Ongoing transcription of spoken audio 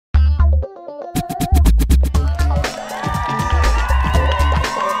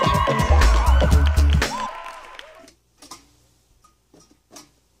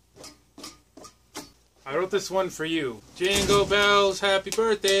wrote this one for you. Jingle bells, happy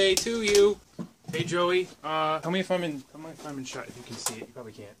birthday to you. Hey Joey, tell me if I'm in shot. If you can see it, you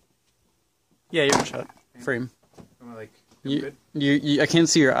probably can't. Yeah, you're in shot. Frame. Am I like good? I can't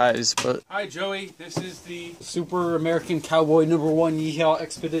see your eyes, but. Hi Joey, this is the Super American Cowboy #1 Yeehaw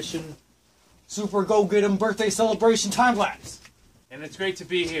Expedition. Super Go Get 'Em birthday celebration time lapse. And it's great to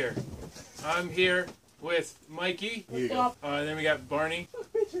be here. I'm here with Mikey. Here you go. And then we got Barney.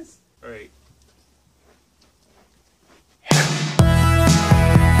 All right.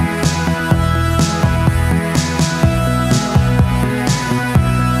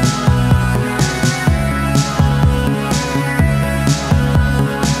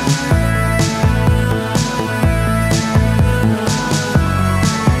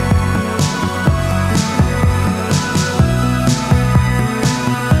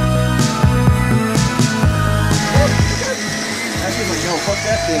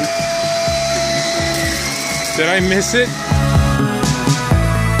 Did I miss it?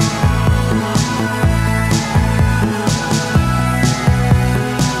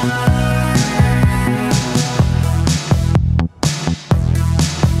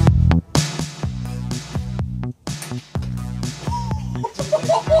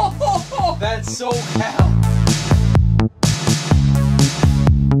 That's so cow.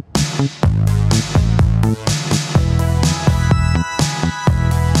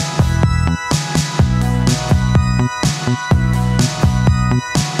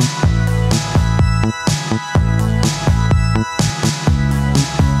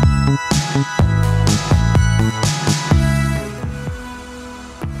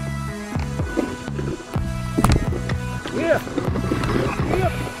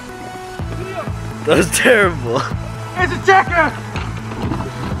 That was terrible. It's a jacket!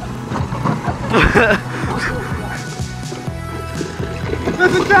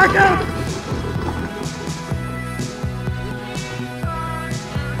 It's a jacket!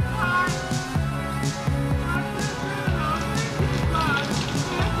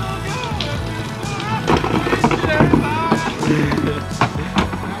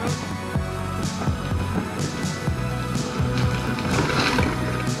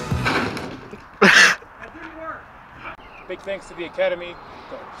 Big thanks to the Academy.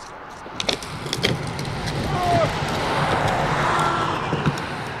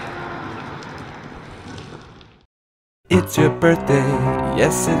 It's your birthday,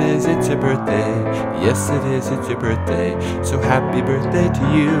 yes it is, it's your birthday, yes it is, it's your birthday, so happy birthday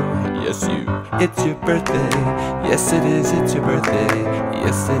to you, yes you. It's your birthday, yes it is, it's your birthday,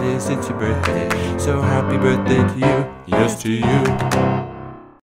 yes it is, it's your birthday, so happy birthday to you, yes to you.